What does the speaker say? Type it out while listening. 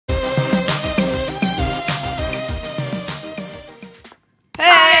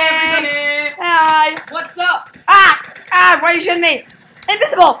God, why are you shooting me?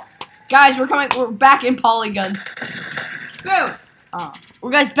 Invisible! Guys, we're back in Polyguns. Boom!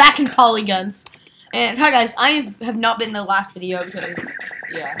 We're guys back in Polyguns. And hi guys, I have not been in the last video because,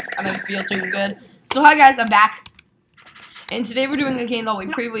 yeah, I don't feel too good. So hi guys, I'm back. And today we're doing a game that we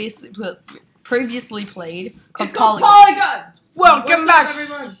previously played called Polyguns! Welcome back!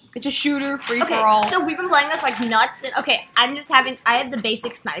 Everyone? It's a shooter, free for all. So we've been playing this like nuts. And, okay, I have the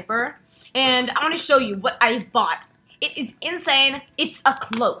basic sniper. And I want to show you what I bought. It is insane. It's a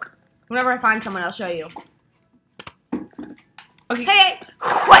cloak. Whenever I find someone, I'll show you. Okay. Hey!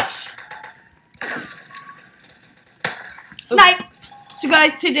 Whoosh! Snipe! So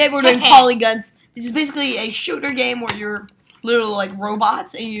guys, today we're doing Polyguns. This is basically a shooter game where you're literally like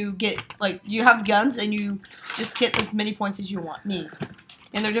robots and you get you have guns and you just get as many points as you need.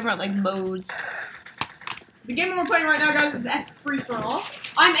 And they're different like modes. The game we're playing right now, guys, is F free for all.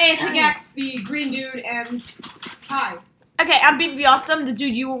 I'm A Pickaxe, the green dude, and hi. Okay, I'm BB Awesome, the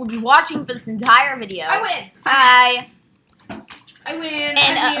dude you will be watching for this entire video. I win. Hi. I win.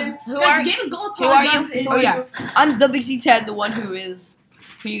 And who are you? Who are you? Oh yeah, I'm WC10, the one who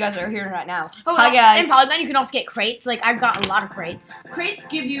you guys are hearing right now. Oh, hi guys. In Polygon, you can also get crates. Like I've gotten a lot of crates. Crates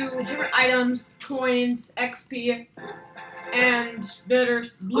give you different items, coins, XP, and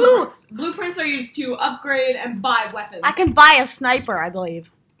bitters. Blueprints. Blueprints are used to upgrade and buy weapons. I can buy a sniper, I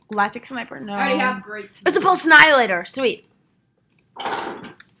believe. Galactic sniper? No. I already have great. It's a pulse annihilator. Sweet.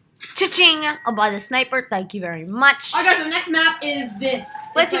 Cha-ching! I'll buy the sniper. Thank you very much. Alright, guys, the next map is this.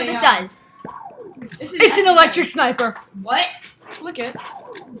 Let's see what this does. It's an electric sniper. What? Look at.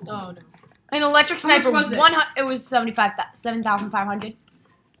 Oh no. An electric How much sniper. was it? It was 7,500.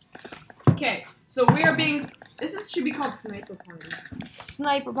 Okay, so we are being. Should be called Sniper Party.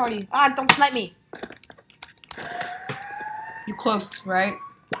 Sniper party. Ah, don't snipe me. You cloaked, right?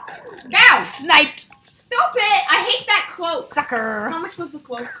 Ow! Sniped. Stop it! I hate that quote. Sucker. How much was the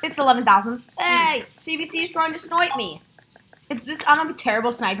cloak? It's 11,000. Hey, CBC is trying to snipe me. I'm a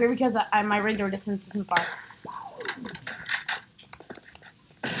terrible sniper because my radar distance isn't far.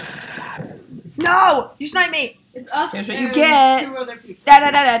 No! You sniped me! It's us Here's what and you get. 2 other people.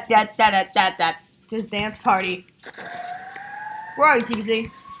 Da. Just dance party. Where are you,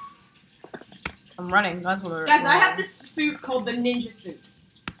 TBC? I'm running. That's what Guys, I have this suit called the Ninja Suit.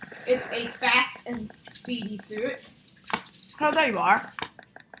 It's a fast and speedy suit. Oh, there you are.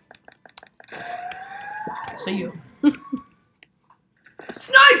 So you.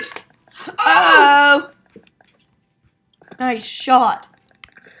 Sniped! Oh! Nice shot.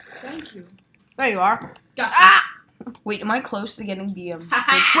 Thank you. There you are. Gotcha. Ah! Wait, am I close to getting the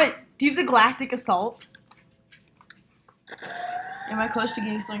Wait, do you have the Galactic Assault? Am I close to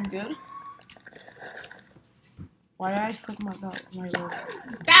getting something good? Why did I slip my belt?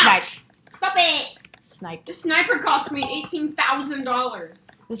 Ouch! Stop it! Sniped. This sniper cost me $18,000.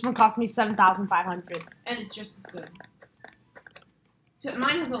 This one cost me 7,500. And it's just as good. Except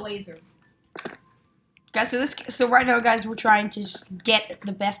mine has a laser. Guys, so right now, guys, we're trying to just get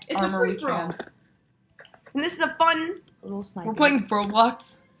the best It's armor a we free-for-all. can. And this is a fun little sniper. We're playing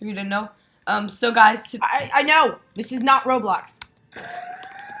Roblox, if you didn't know. So guys, I know. This is not Roblox.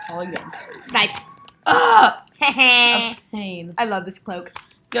 Polyguns. Snipe. Ah! A I pain. love this cloak.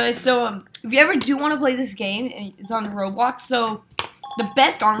 Guys, so if you ever do want to play this game, and it's on Roblox, so the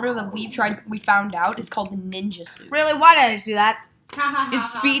best armor that we found out is called the Ninja Suit. Really? Why did I do that?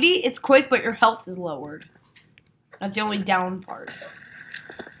 It's speedy, it's quick, but your health is lowered. That's the only down part.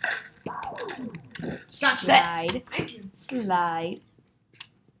 Gotcha. Slide. Thank you. Slide.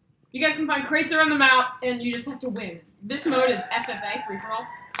 You guys can find crates around the map, and you just have to win. This mode is FFA, free for all.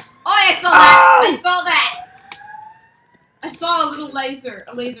 Oh, I saw that! Oh! I saw that! I saw a little laser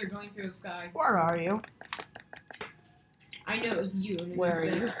going through the sky. Where are you? I know it was you. And it Where was are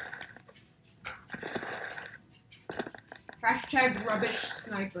you? this. Hashtag rubbish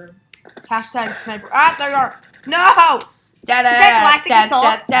sniper. Hashtag sniper. Ah, there you are. No! Da, that Galactic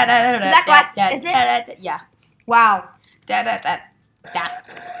Assault? Is that Galactic? Is it? Yeah. Wow. Da.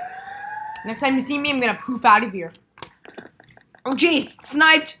 Next time you see me, I'm gonna poof out of here. Oh jeez,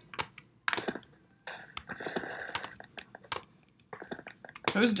 sniped.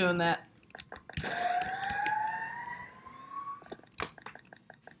 Who's doing that?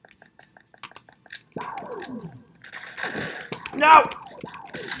 No!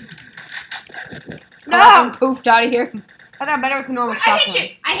 No! I'm poofed out of here. I got better with the normal I shotgun.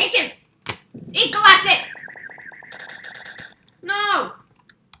 hit you! I hit you! Eat Galactic! No!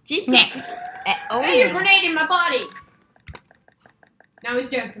 Jeez. Oh, Hey, your grenade in my body! Now he's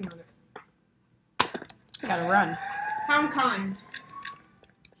dancing on it. I gotta run. How kind.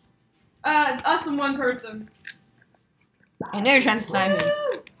 It's us and one person. I know you're trying to snipe me.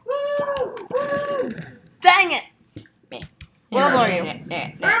 Dang it! What level are you?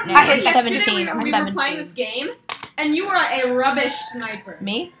 I hit yesterday 17. we I'm were 17. playing this game, and you were a rubbish sniper.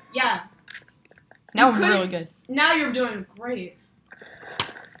 Me? Yeah. Now You I'm couldn't- really good. Now you're doing great.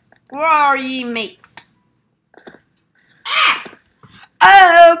 Where are ye, mates?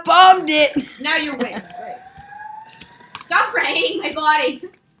 Oh, bombed it! Now you're winning. Great. Stop raiding my body.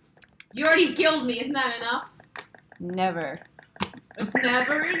 You already killed me. Isn't that enough? Never. It's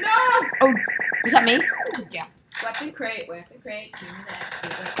never enough. Oh, was that me? Weapon crate. Give me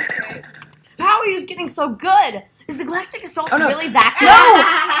that. Weapon crate. How are you getting so good? Is the Galactic Assault Oh, no. really that good? No!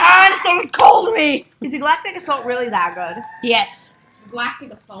 Ah, someone called me! Is the Galactic Assault really that good? Yes.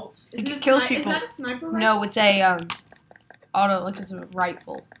 Galactic Assault. Is, It it a kills Is people. that a sniper rifle? No, it's a, auto, like it's a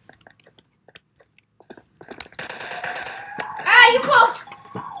rifle. Ah, you cloaked!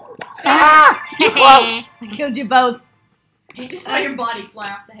 Ah! You cloaked! I killed you both. You just saw your body fly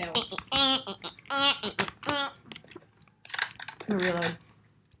off the hill. Reload.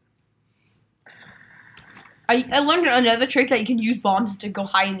 I learned another trick that you can use bombs to go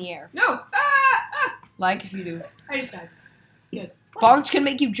high in the air. No! Ah! Like if you do. I just died. Bombs can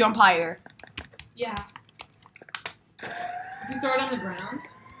make you jump higher. Yeah. If you throw it on the ground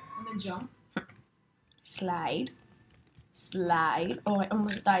and then jump. Slide. Slide. Oh, I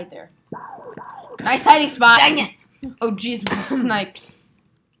almost died there. Nice hiding spot. Dang it. Oh, jeez, we sniped.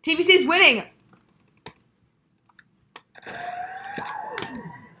 TBC's winning.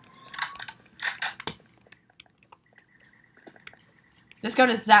 This gun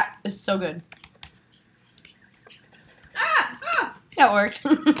is so good. Ah! That worked.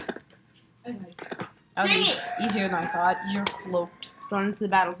 I died. That was Dang it! easier than I thought. You're cloaked. Going into the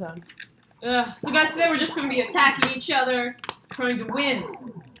battle zone. Ugh. So guys, today we're just going to be attacking each other, trying to win.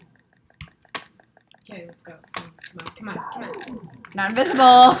 Okay, let's go. Come on. Not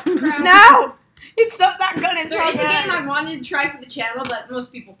invisible. No! It's so that gun is There so is a good. game I wanted to try for the channel, but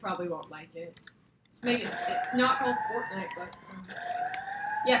most people probably won't like it. It's not called Fortnite, but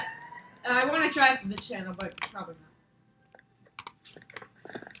yeah, I want to try it for the channel, but probably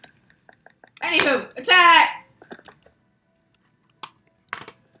not. Anywho, attack!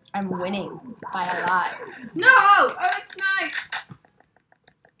 I'm winning by a lot. No! Oh, it's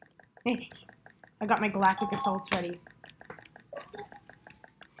nice. I got my Galactic Assaults ready.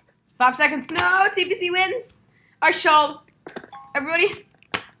 5 seconds. No, TBC wins. I shall. Everybody,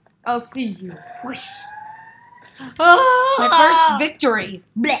 I'll see you. Whoosh. My first victory.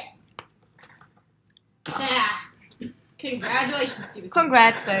 Bleh. Ah. Congratulations, Steven.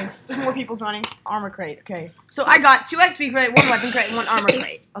 Congrats. Thanks. There's more people joining. Armor crate. Okay. So I got 2 XP crate, 1 weapon crate, and 1 armor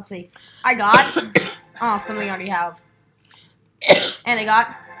crate. Let's see. I got. Oh, something I already have. And I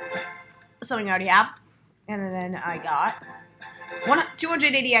got something I already have. And then I got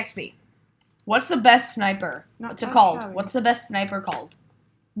 280 XP. What's the best sniper? What's it Not called? sorry. What's the best sniper called?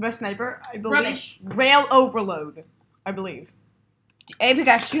 Best sniper, I believe. Rubbish. Rail Overload, I believe. Hey,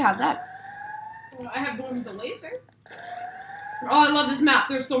 Pikachu, do you have that? I have the one with the laser. Oh, I love this map.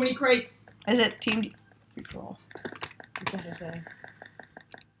 There's so many crates. Is it Team Control?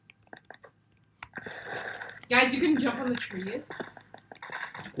 Guys, you can jump on the trees.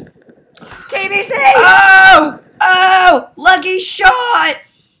 TBC! Oh! Oh! Lucky shot!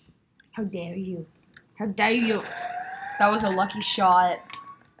 How dare you? How dare you? That was a lucky shot.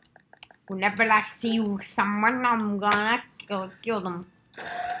 Whenever I see someone, I'm gonna kill them.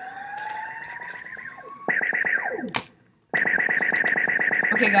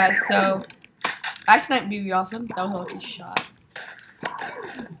 Okay, guys, so I sniped BB Awesome. That was a lucky shot.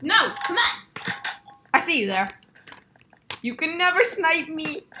 No, come on. I see you there. You can never snipe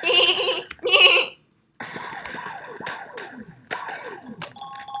me.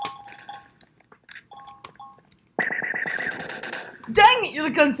 Dang it, your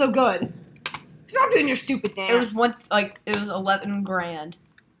gun's so good. Stop doing your stupid dance. It was it was 11 grand.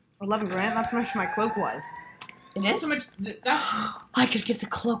 11 grand? That's how much my cloak was. It That's is? so much. I could get the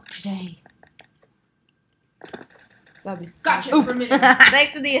cloak today. That'd be so Gotcha Ooh. for a minute.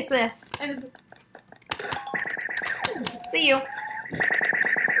 Thanks for the assist. And it's- See you.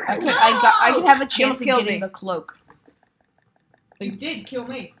 I could have a chance almost of killed getting me. the cloak. You did kill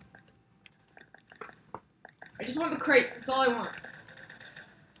me. I just want the crates. That's all I want.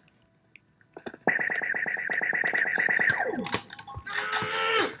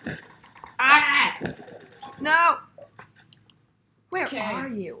 Ah! No. Where Okay. are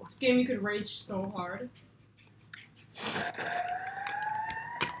you? This game you could rage so hard.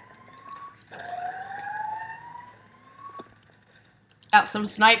 Oh, some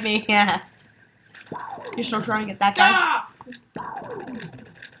snipe me. Yeah. You're still trying to get that guy? Ah!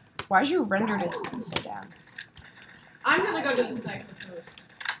 Why is your render distance so down? I'm gonna go to the sniper first.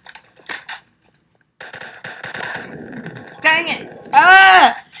 Dang it!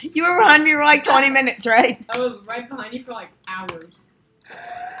 Ah! You were behind me for like 20 minutes, right? I was right behind you for like hours.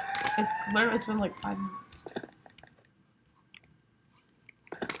 It's been like 5 minutes.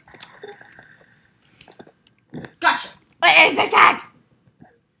 Gotcha. Hey, pickaxe!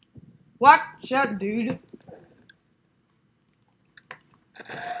 What? Shut, dude.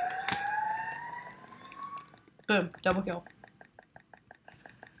 Boom, double kill.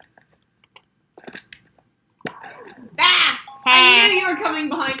 Ah! I knew you were coming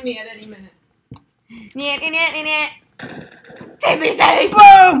behind me at any minute. TBC!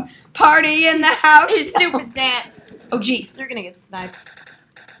 Boom! Party in the house. His stupid dance. Oh, jeez. You're gonna get sniped.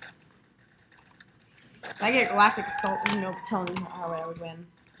 If I get Galactic Assault, there's no telling how I would win.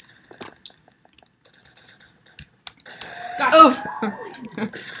 Gotcha. Oof!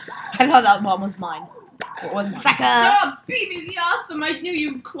 I thought that bomb was mine. It wasn't. Sucker! Oh, baby, awesome! I knew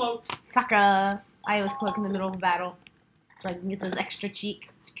you cloaked. Sucker! I always click in the middle of a battle so I can get those extra cheeky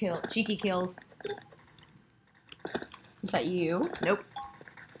kills. Is that you? Nope.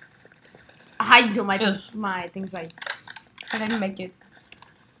 I hide until my things right. I didn't make it.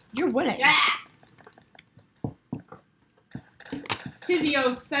 You're winning. Yeah!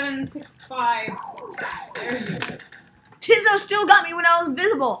 Tizio765. There you go. Tizzo still got me when I was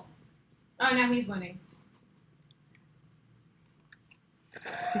invisible. Oh, now he's winning.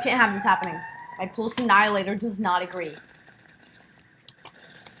 You can't have this happening. My Pulse Annihilator does not agree.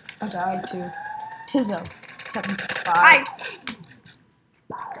 I died too. Tizzo. 765. Hi.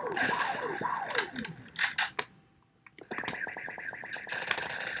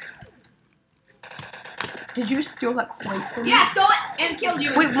 Did you steal that crate from me? Yeah, stole it and killed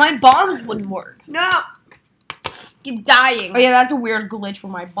you. Wait, my bombs wouldn't work. No. Keep dying. Oh yeah, that's a weird glitch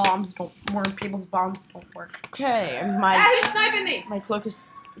where where people's bombs don't work. Okay, and Who's sniping me? my cloak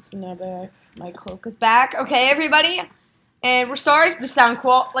is now back. My cloak is back. Okay, everybody, and we're sorry if the sound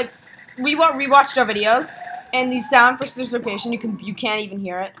like we rewatched our videos, and the sound for dislocation you can't even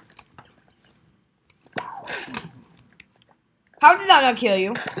hear it. How did that not kill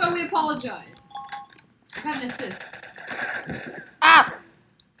you? So we apologize. I've had an assist. Ah!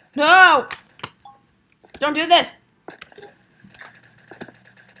 No! Don't do this!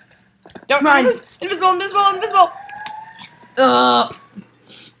 Don't run! Invisible! Invisible! Invisible! Yes! Ugh.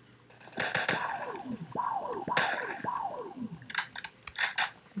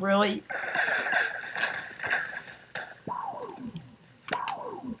 Really?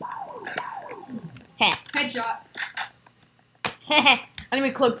 Heh. Headshot. I need my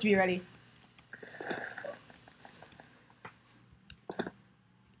cloak to be ready.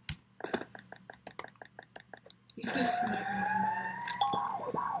 He's gonna snipe me.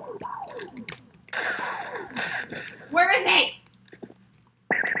 Where is he?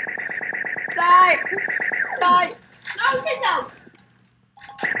 Die! Die! No, Tizzo!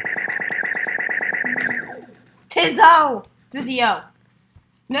 Tizzo! Tizio.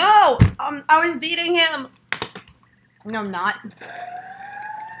 No! I was beating him. No, I'm not.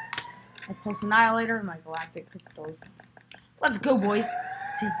 My Pulse Annihilator and my Galactic Pistols. Let's go, boys.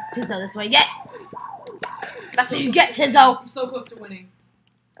 Tizzo, this way. Get! That's what you get, Tizzo! I'm so close to winning.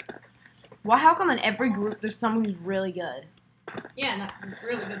 Well, how come in every group there's someone who's really good? Yeah, and that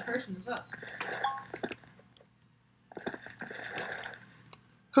really good person is us.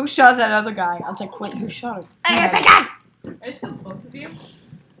 Who shot that other guy? I was like, wait, who shot him? Hey, pickaxe! I just killed both of you.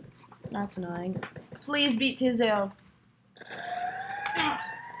 That's annoying. Please beat Tizzo. I'm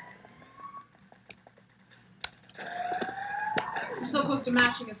so close to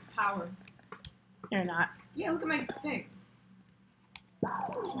matching his power. You're not. Yeah, look at my thing.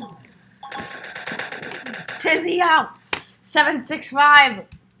 Tizio! 765!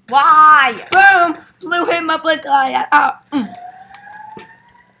 Why? Boom! Blew him up like I.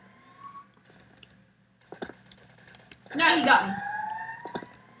 No, he got me.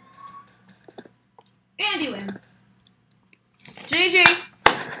 And he wins. GG!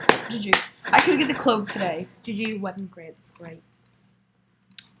 GG. I could get the cloak today. GG weapon grade, that's great.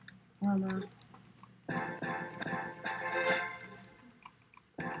 Armor.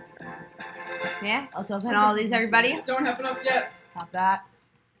 Yeah, let's open all these, everybody. Don't have enough yet. Not that.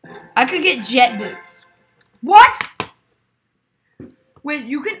 I could get jet boots. What? Wait,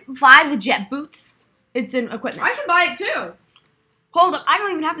 you can buy the jet boots? It's in equipment. I can buy it too. Hold up, I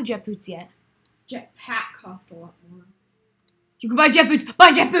don't even have the jet boots yet. Jetpack costs a lot more. You can buy jet boots.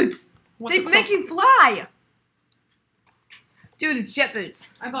 Buy jet boots. What They the make you fly. Dude, it's jet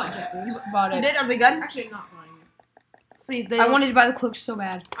boots. I bought jet boots. bought You it. did? Are they good? Actually, I'm not buying it. See, they I wanted to buy the cloak so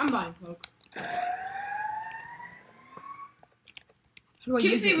bad. I'm buying cloak. How do I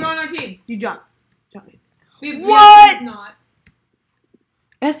use QC, it? we're on our team. You jump. What? He's not.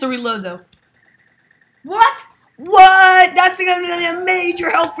 It has to reload though. What? What? That's gonna be a major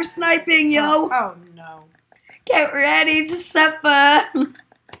help for sniping, yo. Oh no. Get ready to suffer.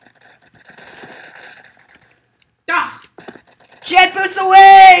 Ah! Jet boots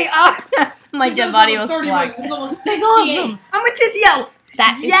away! Oh, my He's dead level body was 31. flying. He's level That's 68. awesome. I'm with Tizio.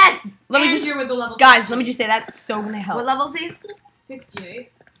 That is, Yes. Let me And just, you're with the level guys. 68. Let me just say that's so gonna help. What level is he?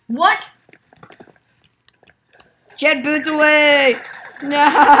 68. What? Jet boots away! Nah,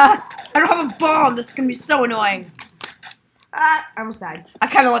 I don't have a bomb. That's gonna be so annoying. I almost died. I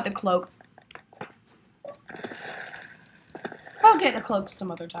kind of want the cloak. I'll get the cloak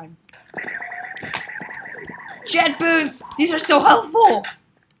some other time. Jet boots! These are so helpful!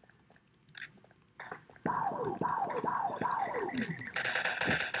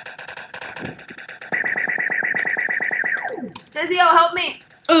 Tizio, help me.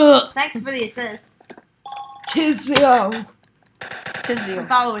 Ugh! Thanks for the assist. Tizio! I'm Tizio.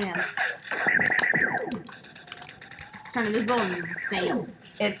 following him. It's time to this bone, you babe.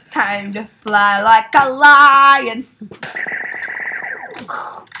 It's time to fly like a lion.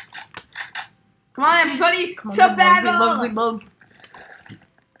 Come on, everybody. Come on, To battle. reload.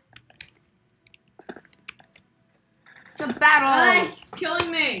 To battle. Hey,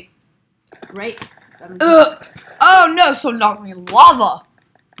 killing me. Great. Ugh! Oh no, so knocked me in lava!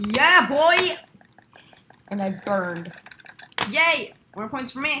 Yeah, boy. And I burned. Yay. More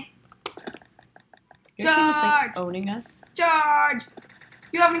points for me. Your team is like Charge. owning us. Charge.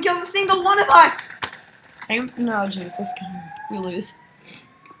 You haven't killed a single one of us. No, Jesus, we lose.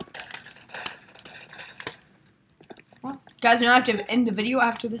 Well, guys, we don't have to end the video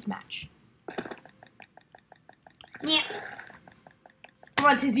after this match. Yeah. Come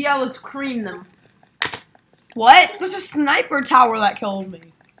on, Tizio, let's cream them. What? There's a sniper tower that killed me.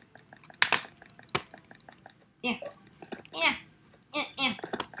 Yeah.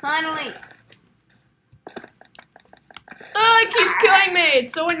 Finally. Oh, it keeps killing me.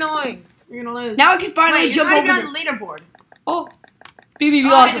 It's so annoying. You're gonna lose. Now I can finally Wait, jump you're over not even this. on the leaderboard. Oh, BBB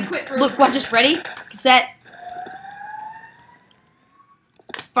Oh, I had awesome. to quit first. Look, watch this. Ready? Set.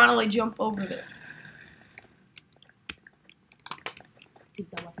 Finally jump over there. Take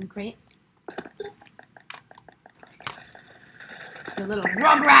the weapon crate. You little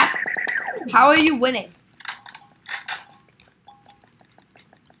rugrat. How are you winning?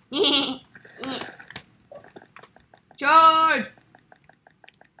 Charge.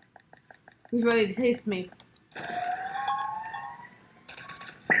 Who's ready to taste me?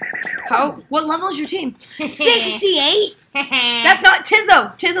 How? What level is your team? 68. 68? That's not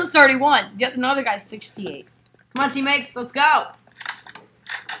Tizzo. Tizzo's 31. The another guy's 68. Come on, teammates, let's go.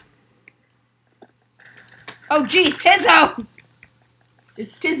 Oh, geez, Tizzo!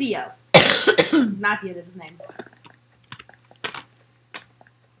 It's Tizio. It's not the end of his name.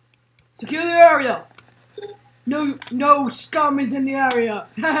 Secure the area. No scum is in the area.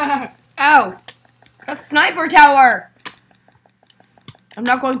 Ow. That's sniper tower. I'm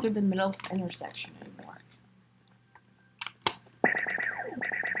not going through the middle intersection anymore.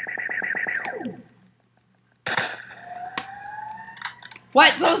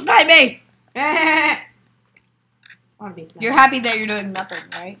 What? So snipe me! I want to be a sniper. You're happy that you're doing nothing,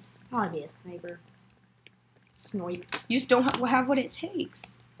 right? I want to be a sniper. Snipe. You just don't have what it takes.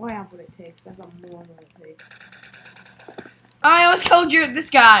 Oh, I have what it takes. I've got more than what it takes. I almost killed this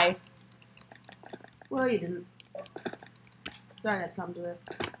guy. Well, you didn't. Sorry that come to this.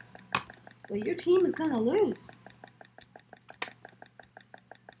 Well, your team is gonna lose.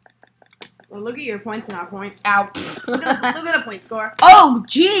 Well, look at your points and our points. Ow. Look at the point score. Oh,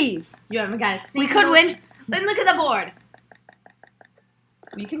 jeez. You haven't got a We single. could win. Then look at the board.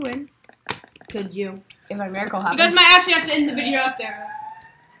 We could win. Could you? If a miracle You happens. guys might actually have to end the video up there.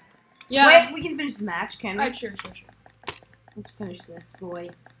 Yeah. Wait, we can finish this match, can we? Alright, sure. Let's finish this, boy.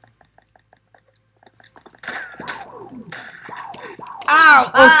 Ow.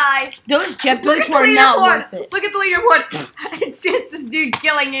 Oh, Bye. those jet Look boots at the were not leaderboard. worth it. Look at the leaderboard. It's just this dude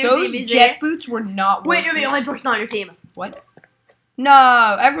killing you. Those TBC. jet boots were not worth Wait, you're the it. only person on your team. What?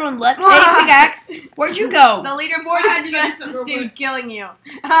 No, everyone left. Hey, pickaxe. Where'd you go? The leaderboard I had is to go just to this real dude quick. killing you.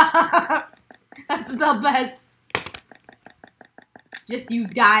 That's the best. Just you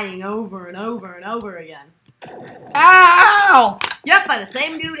dying over and over and over again. Ow! Yep, by the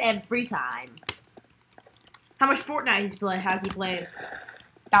same dude every time. How much Fortnite has he played?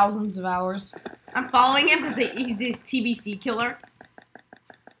 Thousands of hours. I'm following him because he's a TBC killer.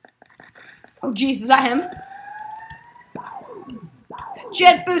 Oh, jeez, is that him?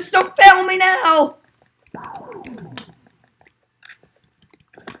 Jet boost, don't fail me now!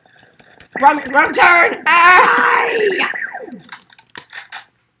 Wrong turn! Aye!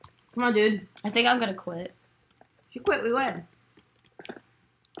 Come on, dude. I think I'm gonna quit. If you quit, we win.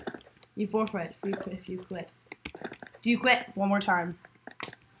 You forfeit if you quit. Do you quit? One more time.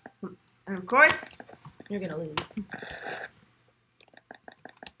 And of course, you're gonna lose.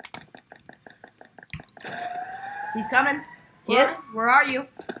 He's coming. Yes? Where are you?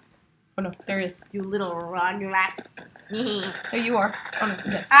 Oh no, there he is. You little rug rat. There you are. Oh no,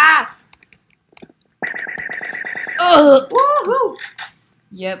 okay. Ah! Ugh! Woohoo!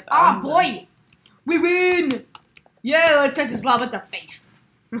 Yep. Oh boy! We win! Yeah, let's touch this lob at the face.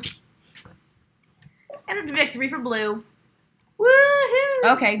 And it's a victory for blue.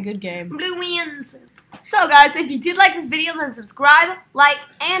 Woohoo! Okay, good game. Blue wins. So guys, if you did like this video, then subscribe, like,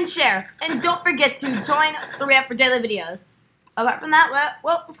 and share. And don't forget to join the Re-Up for daily videos. Apart from that,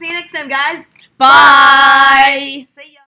 we'll see you next time, guys. Bye! See ya.